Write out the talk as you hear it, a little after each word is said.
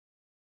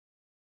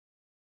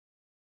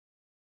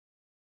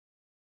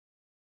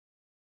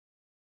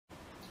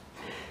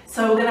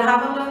So we're going to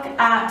have a look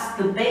at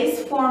the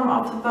base form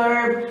of the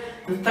verb,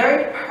 the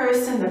third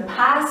person, the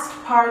past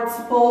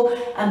participle,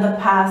 and the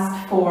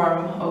past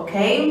form,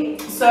 okay?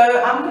 So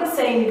I'm going to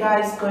say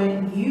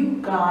and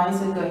you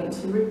guys are going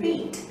to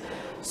repeat.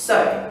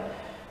 So,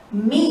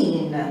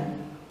 mean,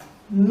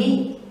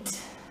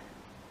 meet,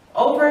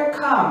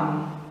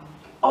 overcome,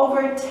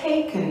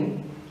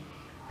 overtaken,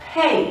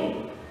 pay,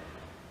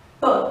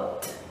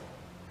 but,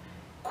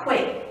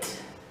 quit,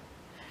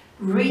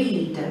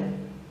 read,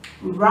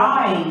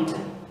 ride,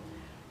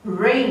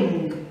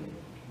 ring,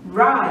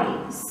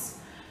 rise,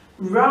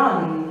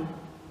 run,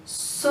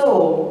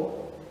 saw,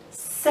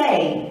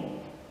 say,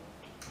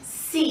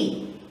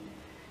 see,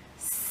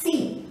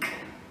 seek,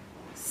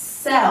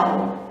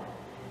 sell,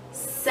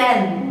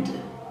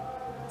 send,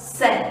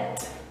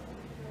 set,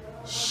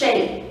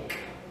 shake,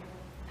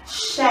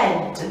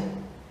 shed,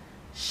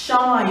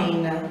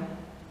 shine,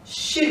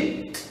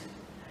 shoot,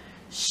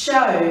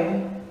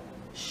 show,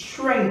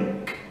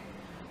 shrink,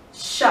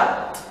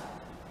 shut,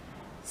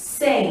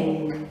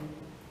 sing,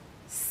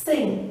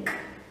 sink,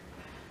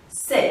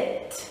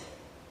 sit,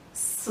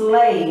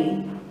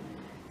 slay,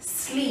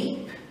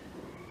 sleep,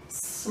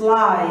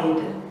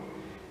 slide,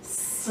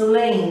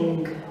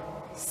 sling,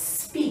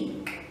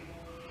 speak.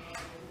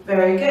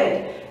 Very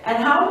good.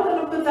 And how are we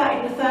going to put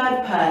that in the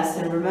third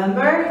person?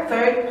 Remember,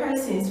 third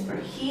person is for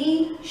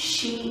he,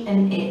 she,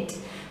 and it.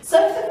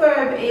 So if the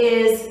verb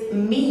is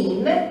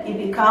mean, it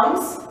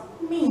becomes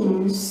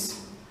means.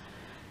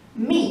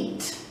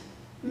 Meet,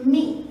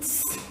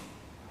 meets.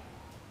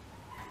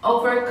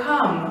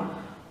 Overcome,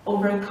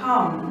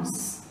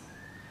 overcomes.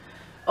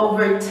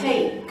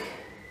 Overtake,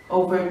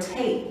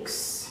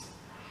 overtakes.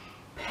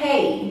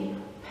 Pay,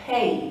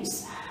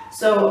 pays.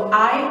 So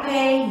I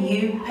pay,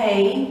 you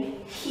pay,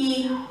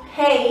 he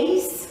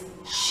pays,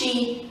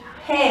 she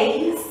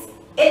pays,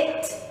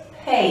 it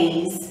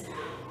pays.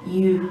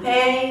 You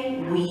pay,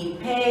 we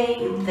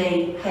pay,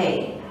 they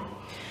pay.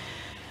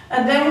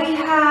 And then we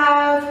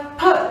have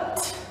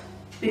put,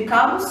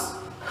 becomes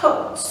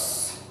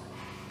puts.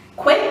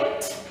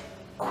 Quit,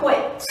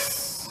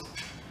 quits.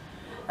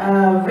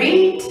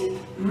 Read,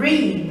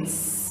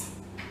 reads.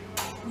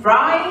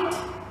 Ride,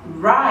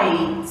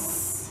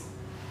 rides.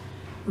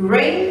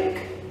 Ring,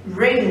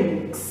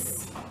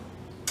 rings.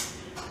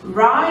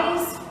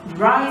 Rise,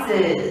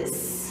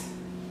 rises.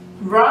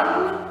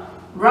 Run,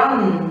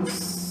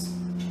 runs.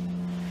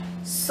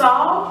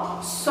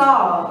 Saw,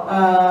 saws.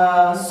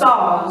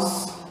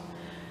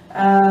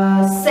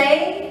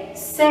 Say,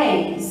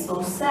 says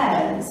or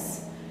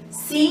says.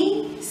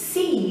 See,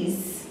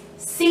 sees.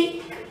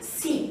 Seek,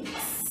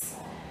 seeks.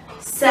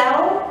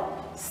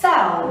 Sell,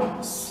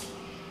 sells.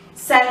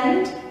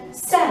 Send,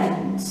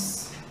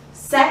 sends.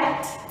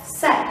 Set,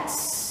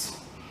 sets.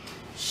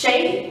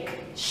 Shake,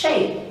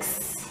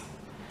 shakes.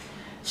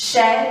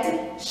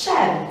 Shed,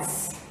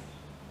 sheds.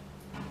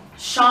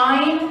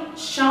 Shine,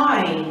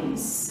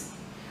 shines.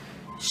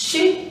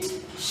 Shoot,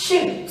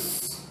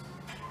 shoots.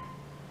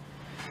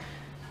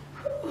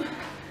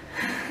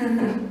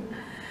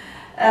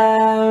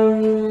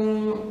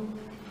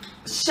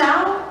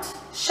 Shout,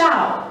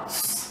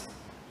 shouts.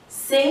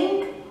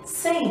 Sing,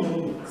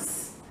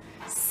 sings.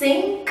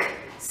 Sink,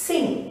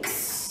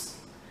 sinks.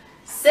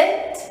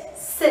 Sit,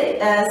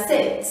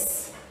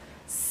 sits.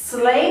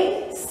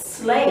 Slay,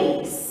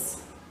 slays.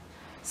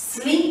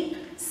 Sleep,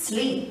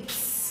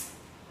 sleeps.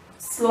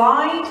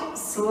 Slide,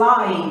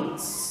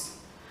 slides.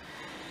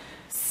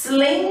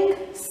 Sling,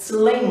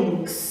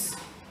 slings.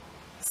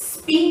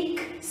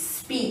 Speak,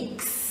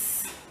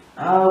 speaks.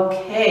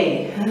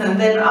 Okay, and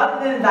then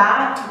other than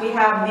that, we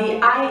have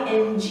the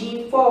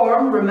ing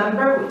form,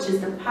 remember, which is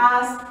the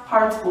past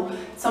participle,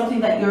 something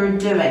that you're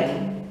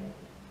doing.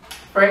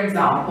 For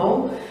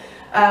example,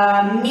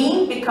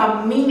 mean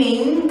become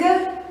meaning,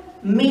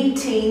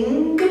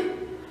 meeting,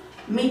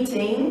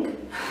 meeting,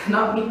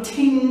 not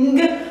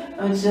meeting.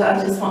 I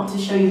just want to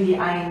show you the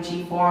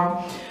ing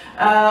form.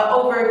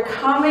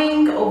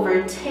 Overcoming,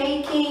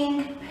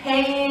 overtaking,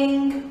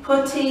 paying,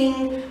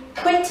 putting,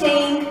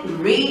 quitting,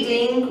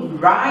 reading,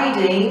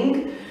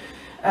 riding,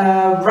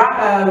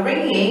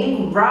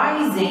 ringing,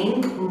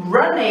 rising,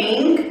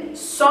 running,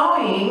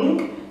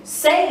 sawing,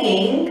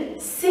 saying,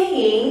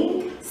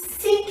 seeing,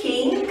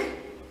 seeking,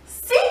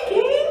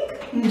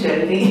 I'm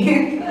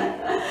joking.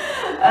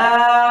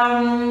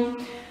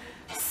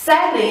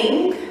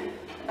 Selling,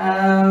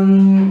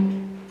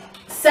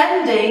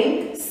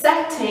 sending,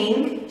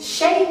 setting,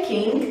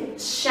 shaking,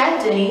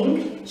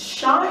 shedding,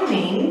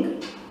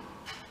 shining,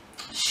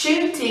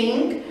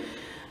 shooting,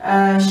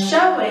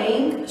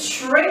 showing,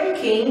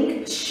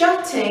 shrinking,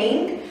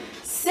 shutting,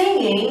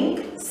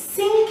 singing,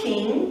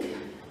 sinking,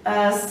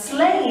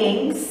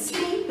 slaying,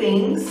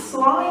 sleeping,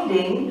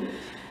 sliding,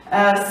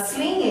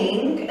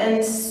 slinging,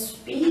 and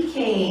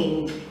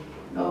speaking.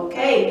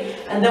 Okay,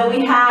 and then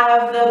we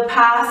have the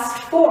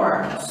past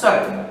form.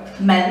 So,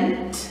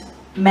 meant,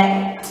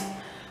 met,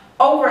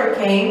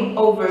 overcame,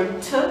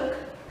 overtook,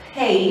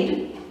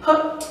 paid,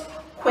 put,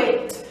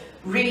 quit,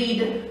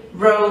 read,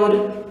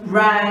 rode,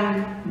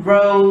 rang,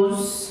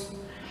 rose,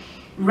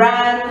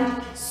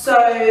 ran,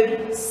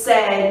 sewed,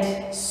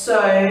 said,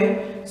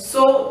 sew,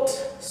 sought,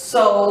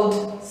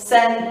 sold,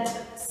 sent,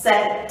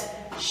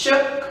 set,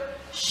 shook,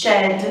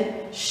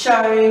 shed,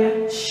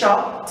 shown,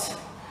 shot,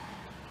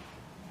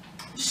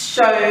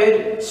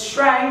 showed,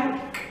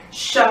 shrank,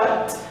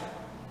 shut,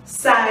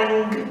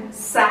 sang,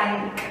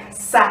 sank,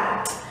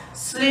 sat,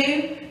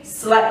 slew,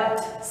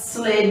 slept,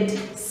 slid,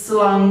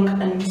 slung,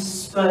 and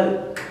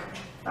spoke.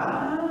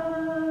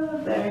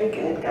 Very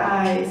good,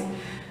 guys.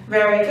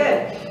 Very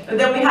good. And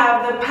then we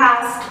have the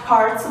past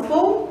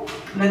participle.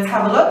 Let's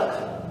have a look.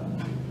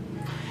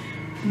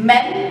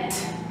 Meant,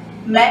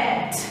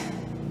 met,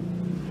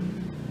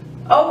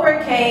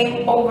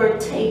 overcame,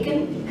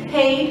 overtaken,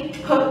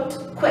 paid,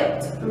 put,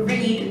 quit,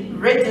 read,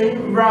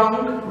 ridden,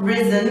 rung,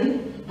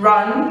 risen,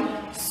 run,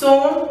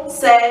 sawn,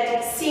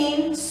 said,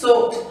 seen,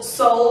 sought,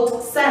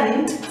 sold,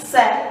 sent,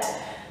 set,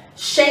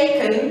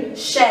 shaken,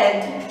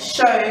 shed,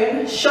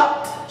 shown,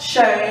 shot,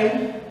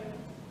 shown,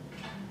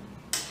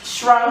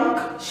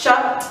 shrunk,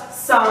 shut,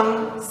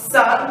 sung,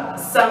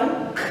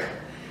 sunk,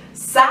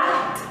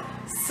 sat,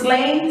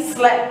 slain,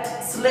 slept,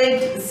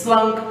 slid,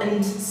 slunk,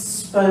 and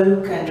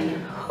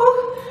spoken.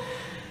 Whew.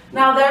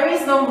 Now there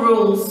is no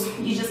rules,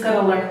 you just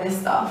gotta learn this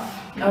stuff,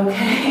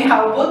 okay?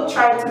 I would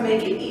try to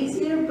make it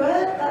easier,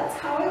 but that's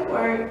how it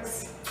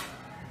works.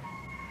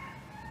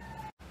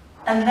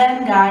 And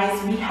then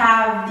guys, we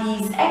have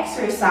these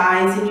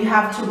exercises and you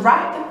have to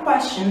write the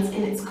questions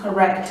in its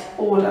correct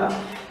order.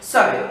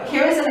 So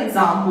here is an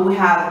example. We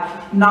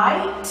have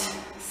night,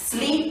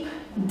 sleep,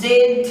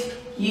 did,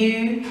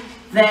 you,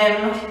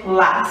 them,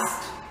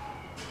 last.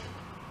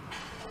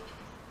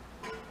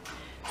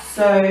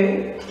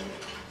 So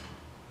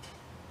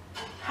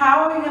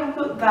how are we going to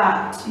put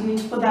that? You need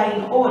to put that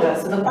in order.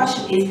 So the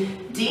question is,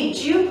 did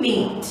you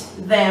meet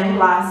them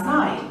last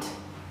night?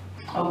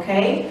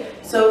 Okay.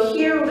 So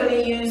here we're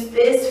going to use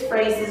this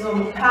phrases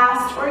on the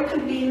past, or it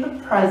could be in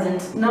the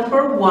present.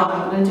 Number one,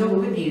 I'm going to do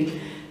it with you.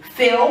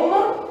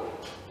 Film,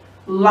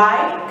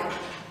 like,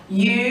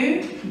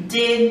 you,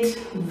 did,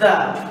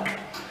 the.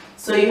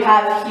 So you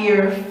have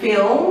here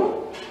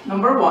film,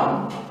 number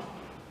one.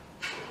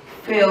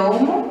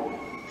 Film.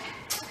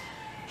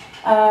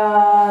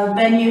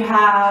 Then you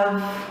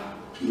have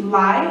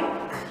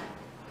like.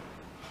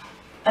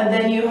 And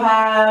then you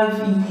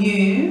have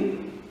you.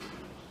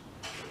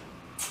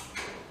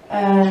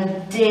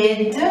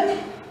 Did,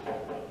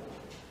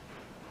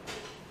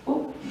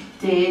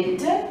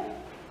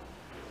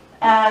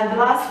 and the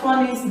last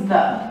one is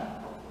the.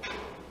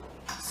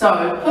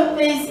 So put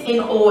this in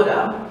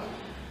order.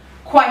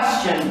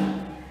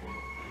 Question,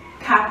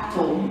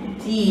 capital,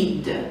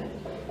 did,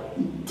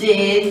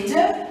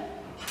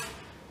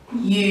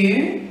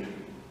 you,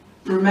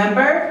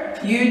 remember,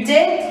 you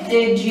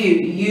did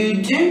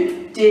you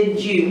do, did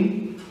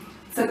you.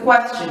 It's a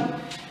question.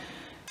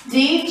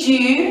 Did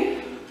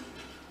you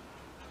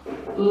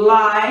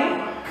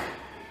like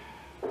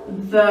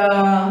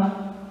the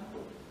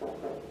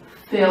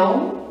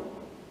film?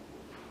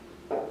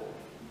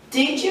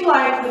 Did you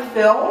like the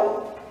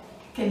film?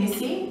 Can you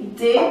see?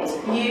 Did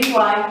you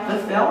like the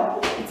film?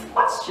 It's a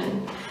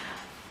question.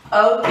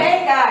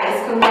 Okay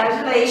guys,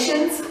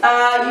 congratulations. You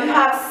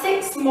have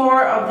 6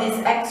 more of these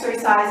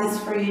exercises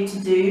for you to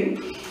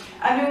do.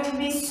 And it would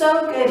be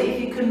so good if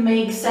you could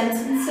make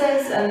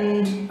sentences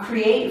and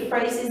create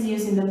phrases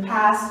using the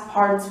past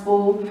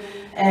participle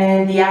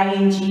and the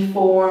ing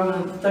form,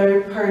 the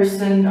third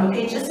person,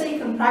 okay, just so you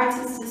can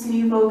practice this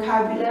new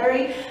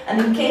vocabulary.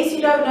 And in case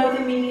you don't know the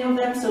meaning of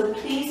them, so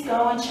please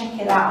go and check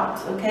it out,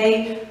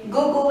 okay?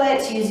 Google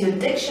it, use your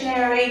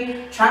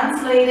dictionary,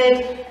 translate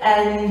it,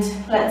 and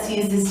let's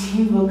use this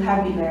new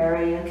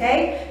vocabulary,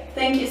 okay?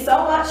 Thank you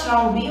so much, and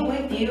I'll be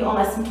with you on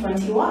lesson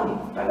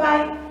 21.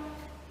 Bye-bye.